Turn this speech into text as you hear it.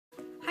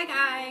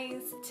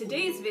guys!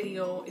 Today's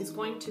video is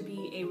going to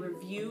be a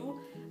review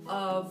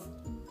of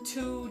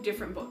two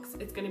different books.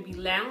 It's going to be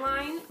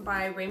Landline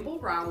by Rainbow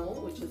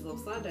Rowell, which is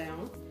upside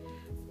down,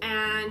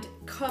 and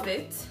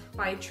Covet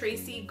by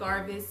Tracy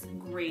Garvis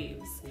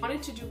Graves. I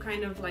wanted to do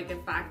kind of like a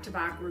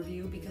back-to-back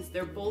review because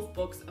they're both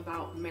books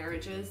about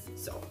marriages,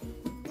 so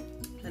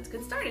let's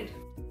get started.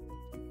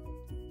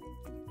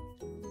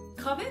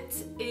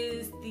 Covet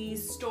is the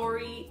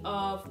story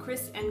of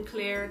Chris and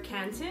Claire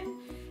Canton,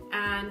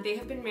 and they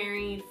have been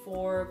married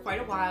for quite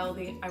a while.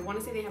 I want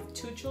to say they have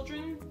 2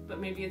 children, but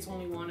maybe it's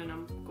only 1 and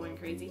I'm going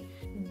crazy.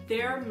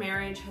 Their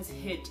marriage has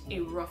hit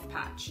a rough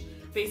patch.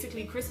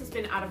 Basically, Chris has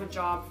been out of a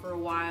job for a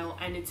while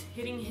and it's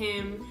hitting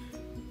him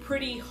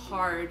pretty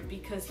hard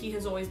because he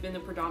has always been the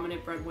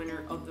predominant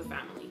breadwinner of the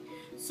family.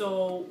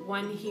 So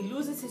when he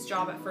loses his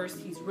job at first,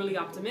 he's really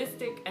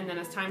optimistic, and then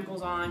as time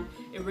goes on,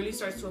 it really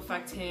starts to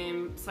affect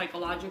him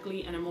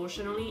psychologically and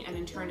emotionally, and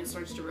in turn it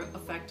starts to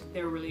affect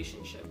their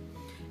relationship.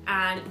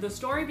 And the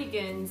story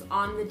begins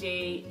on the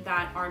day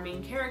that our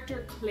main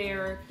character,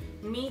 Claire,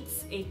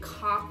 meets a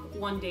cop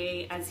one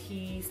day as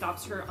he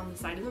stops her on the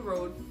side of the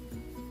road,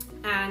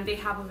 and they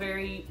have a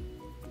very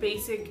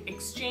basic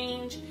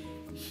exchange.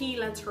 He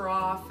lets her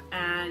off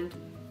and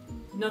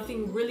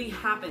nothing really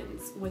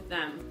happens with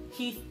them.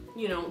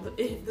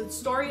 The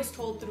story is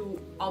told through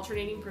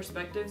alternating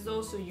perspectives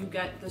though, so you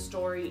get the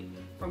story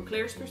from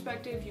Claire's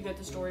perspective, you get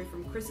the story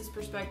from Chris's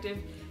perspective,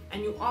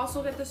 and you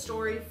also get the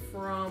story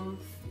from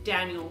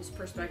Daniel's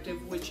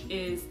perspective, which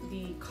is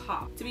the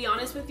cop. To be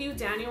honest with you,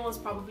 Daniel is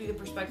probably the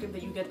perspective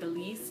that you get the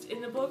least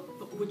in the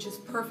book, which is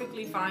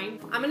perfectly fine.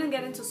 I'm gonna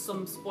get into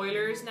some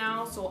spoilers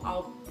now, so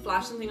I'll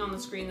flash something on the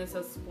screen that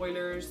says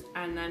spoilers,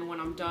 and then when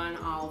I'm done,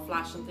 I'll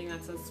flash something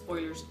that says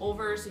spoilers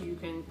over, so you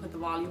can put the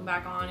volume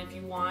back on if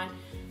you want.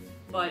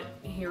 But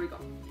here we go.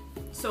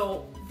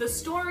 So the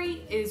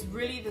story is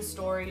really the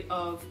story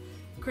of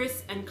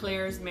Chris and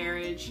Claire's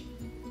marriage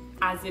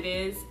as it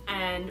is,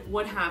 and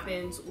what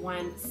happens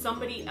when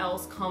somebody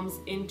else comes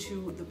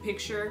into the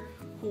picture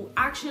who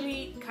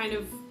actually kind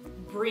of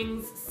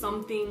brings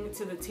something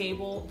to the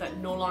table that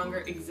no longer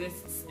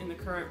exists in the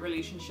current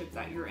relationship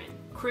that you're in.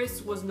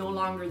 Chris was no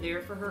longer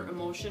there for her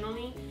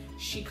emotionally.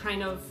 She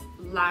kind of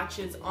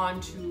latches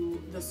onto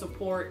the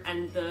support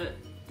and the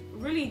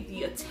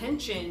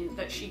attention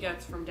that she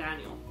gets from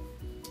Daniel.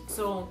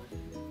 So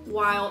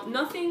while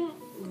nothing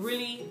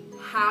really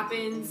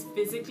happens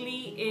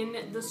physically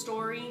in the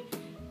story,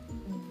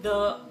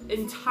 the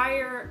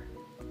entire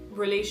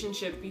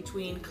relationship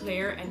between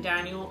Claire and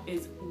Daniel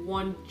is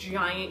one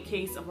giant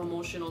case of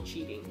emotional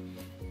cheating,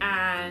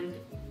 and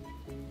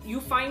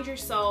you find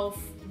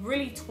yourself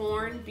really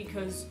torn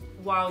because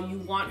while you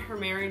want her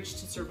marriage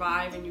to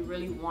survive and you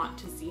really want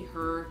to see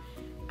her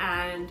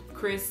and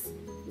Chris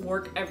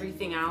work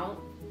everything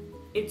out,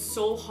 it's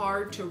so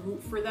hard to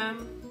root for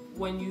them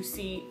when you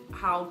see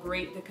how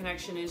great the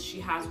connection is she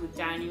has with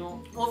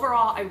Daniel.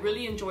 Overall, I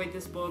really enjoyed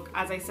this book.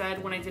 As I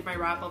said when I did my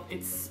wrap-up,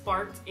 it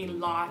sparked a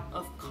lot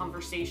of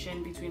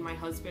conversation between my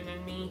husband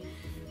and me,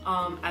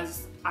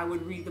 as I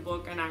would read the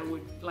book and I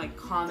would like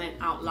comment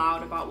out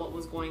loud about what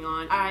was going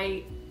on.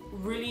 I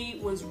really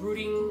was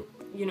rooting,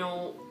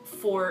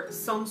 for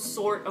some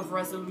sort of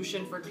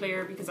resolution for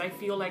Claire, because I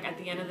feel like at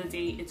the end of the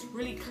day, it's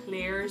really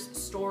Claire's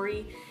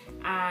story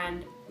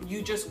and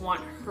you just want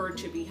her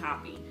to be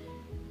happy.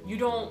 You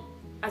don't,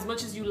 as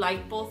much as you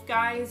like both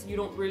guys, you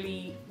don't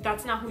really,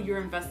 that's not who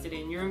you're invested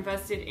in. You're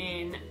invested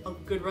in a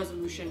good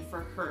resolution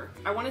for her.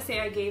 I want to say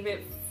I gave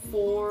it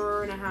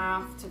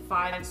 4.5 to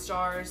 5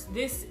 stars.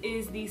 This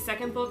is the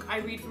second book I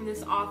read from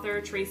this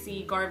author,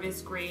 Tracy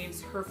Garvis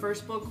Graves. Her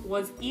first book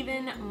was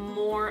even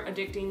more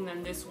addicting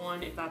than this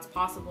one, if that's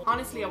possible.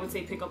 Honestly, I would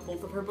say pick up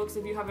both of her books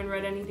if you haven't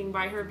read anything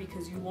by her,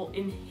 because you will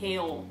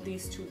inhale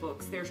these 2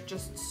 books. They're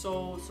just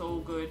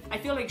so good. I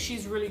feel like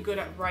she's really good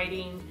at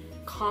writing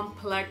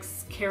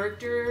complex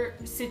character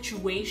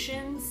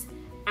situations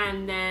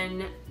and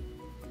then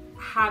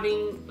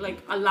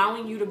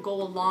allowing you to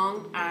go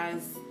along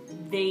as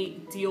they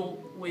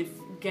deal with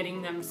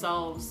getting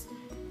themselves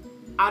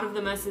out of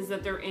the messes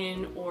that they're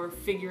in or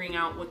figuring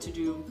out what to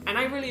do. And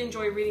I really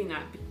enjoy reading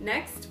that.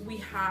 Next, we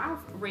have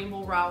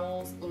Rainbow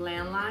Rowell's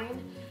Landline,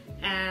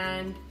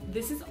 and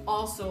this is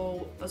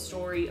also a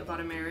story about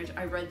a marriage.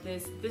 I read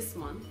this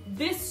month.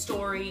 This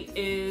story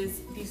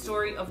is the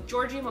story of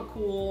Georgie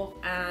McCool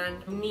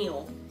and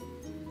Neil.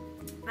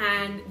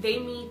 And they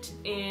meet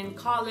in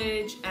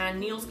college, and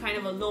Neil's kind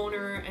of a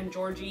loner and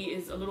Georgie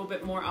is a little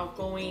bit more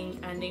outgoing,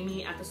 and they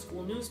meet at the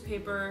school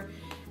newspaper,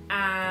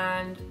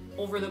 and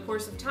over the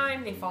course of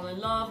time they fall in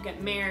love,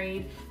 get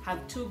married,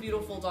 have 2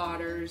 beautiful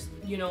daughters.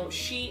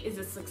 She is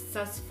a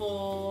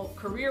successful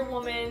career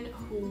woman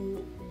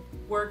who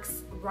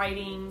works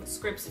writing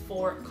scripts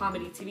for a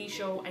comedy TV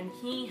show, and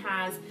he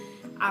has,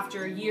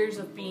 after years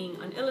of being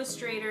an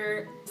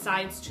illustrator,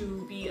 decides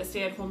to be a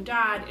stay-at-home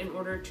dad in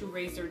order to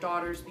raise their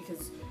daughters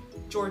because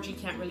Georgie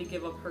can't really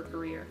give up her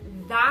career.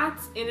 That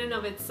in and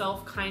of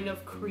itself kind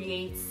of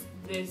creates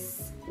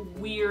this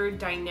weird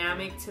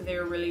dynamic to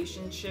their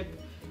relationship,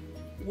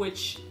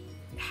 which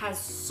has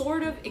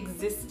sort of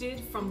existed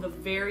from the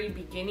very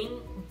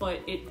beginning, but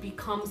it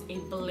becomes a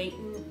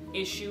blatant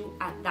issue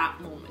at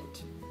that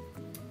moment.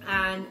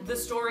 And the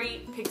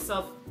story picks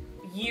up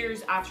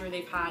years after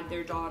they've had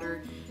their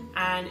daughter,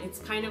 and it's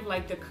kind of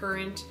like the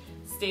current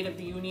state of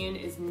the union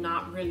is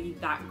not really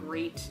that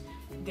great.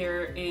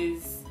 There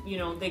is, you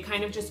know, they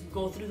kind of just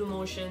go through the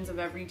motions of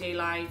everyday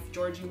life.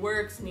 Georgie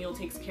works, Neil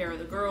takes care of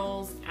the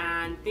girls,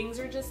 and things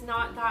are just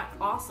not that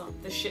awesome.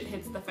 The shit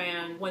hits the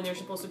fan when they're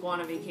supposed to go on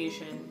a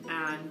vacation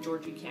and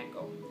Georgie can't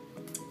go.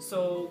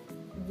 So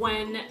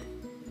when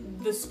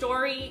the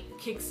story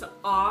kicks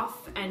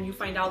off and you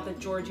find out that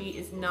Georgie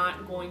is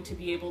not going to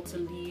be able to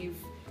leave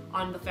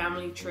on the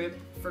family trip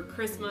for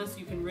Christmas,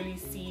 you can really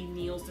see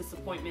Neil's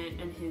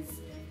disappointment and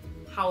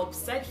how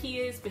upset he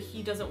is, but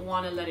he doesn't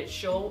want to let it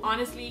show.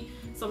 Honestly,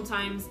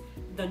 sometimes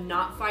the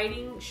not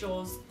fighting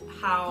shows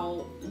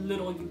how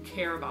little you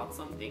care about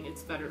something.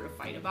 It's better to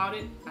fight about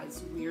it,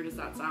 as weird as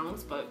that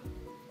sounds, but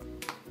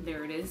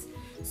there it is.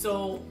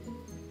 So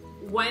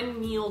when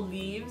Neil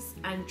leaves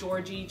and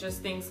Georgie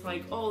just thinks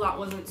like, oh, that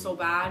wasn't so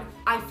bad,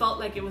 I felt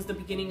like it was the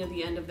beginning of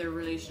the end of their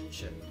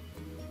relationship.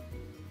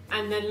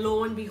 And then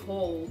lo and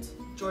behold,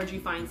 Georgie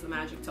finds the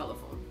magic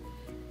telephone.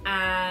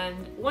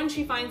 And once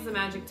she finds the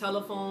magic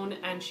telephone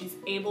and she's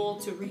able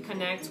to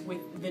reconnect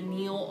with the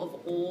Neil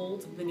of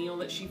old, the Neil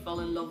that she fell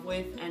in love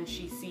with, and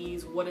she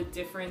sees what a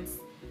difference,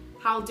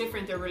 how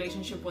different their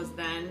relationship was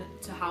then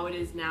to how it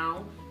is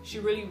now, she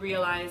really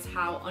realized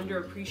how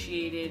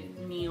underappreciated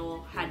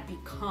Neil had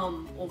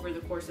become over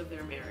the course of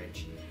their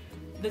marriage.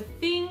 The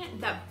thing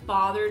that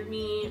bothered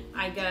me,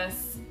 I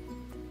guess,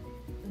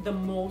 the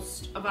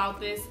most about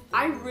this,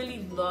 I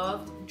really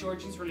loved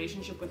Georgie's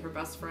relationship with her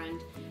best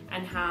friend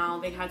and how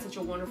they had such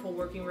a wonderful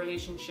working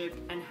relationship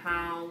and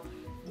how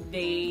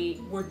they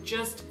were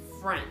just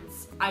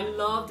friends. I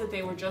loved that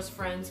they were just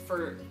friends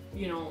for,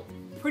 you know,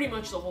 pretty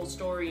much the whole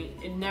story.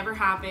 It never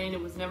happened,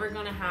 it was never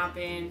gonna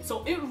happen.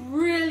 So it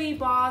really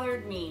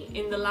bothered me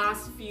in the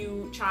last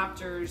few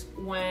chapters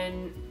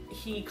when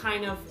he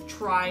kind of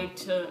tried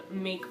to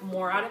make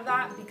more out of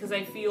that, because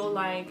I feel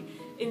like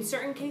in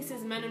certain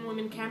cases men and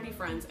women can be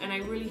friends, and I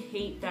really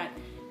hate that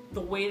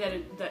the way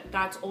that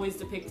that's always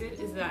depicted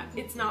is that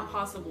it's not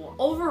possible.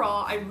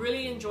 Overall, I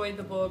really enjoyed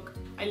the book.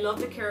 I love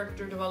the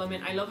character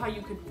development. I love how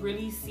you could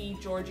really see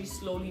Georgie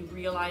slowly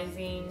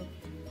realizing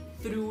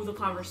through the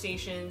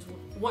conversations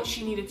what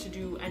she needed to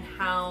do and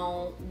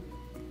how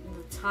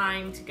the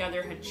time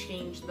together had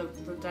changed the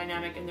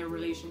dynamic in their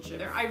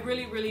relationship. I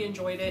really, really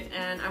enjoyed it,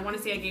 and I want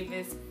to say I gave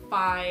this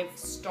 5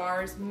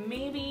 stars,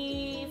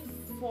 maybe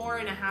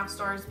 4.5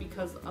 stars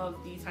because of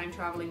the time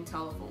traveling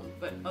telephone,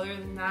 but other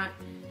than that,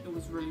 it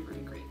was really,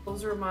 really great.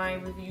 Those are my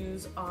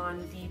reviews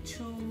on the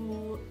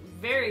 2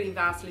 very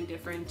vastly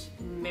different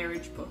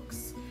marriage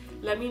books.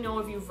 Let me know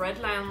if you've read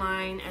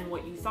Landline and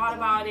what you thought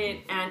about it,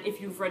 and if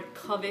you've read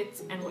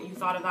Covet and what you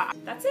thought of that.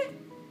 That's it.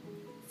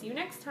 See you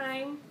next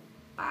time.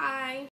 Bye.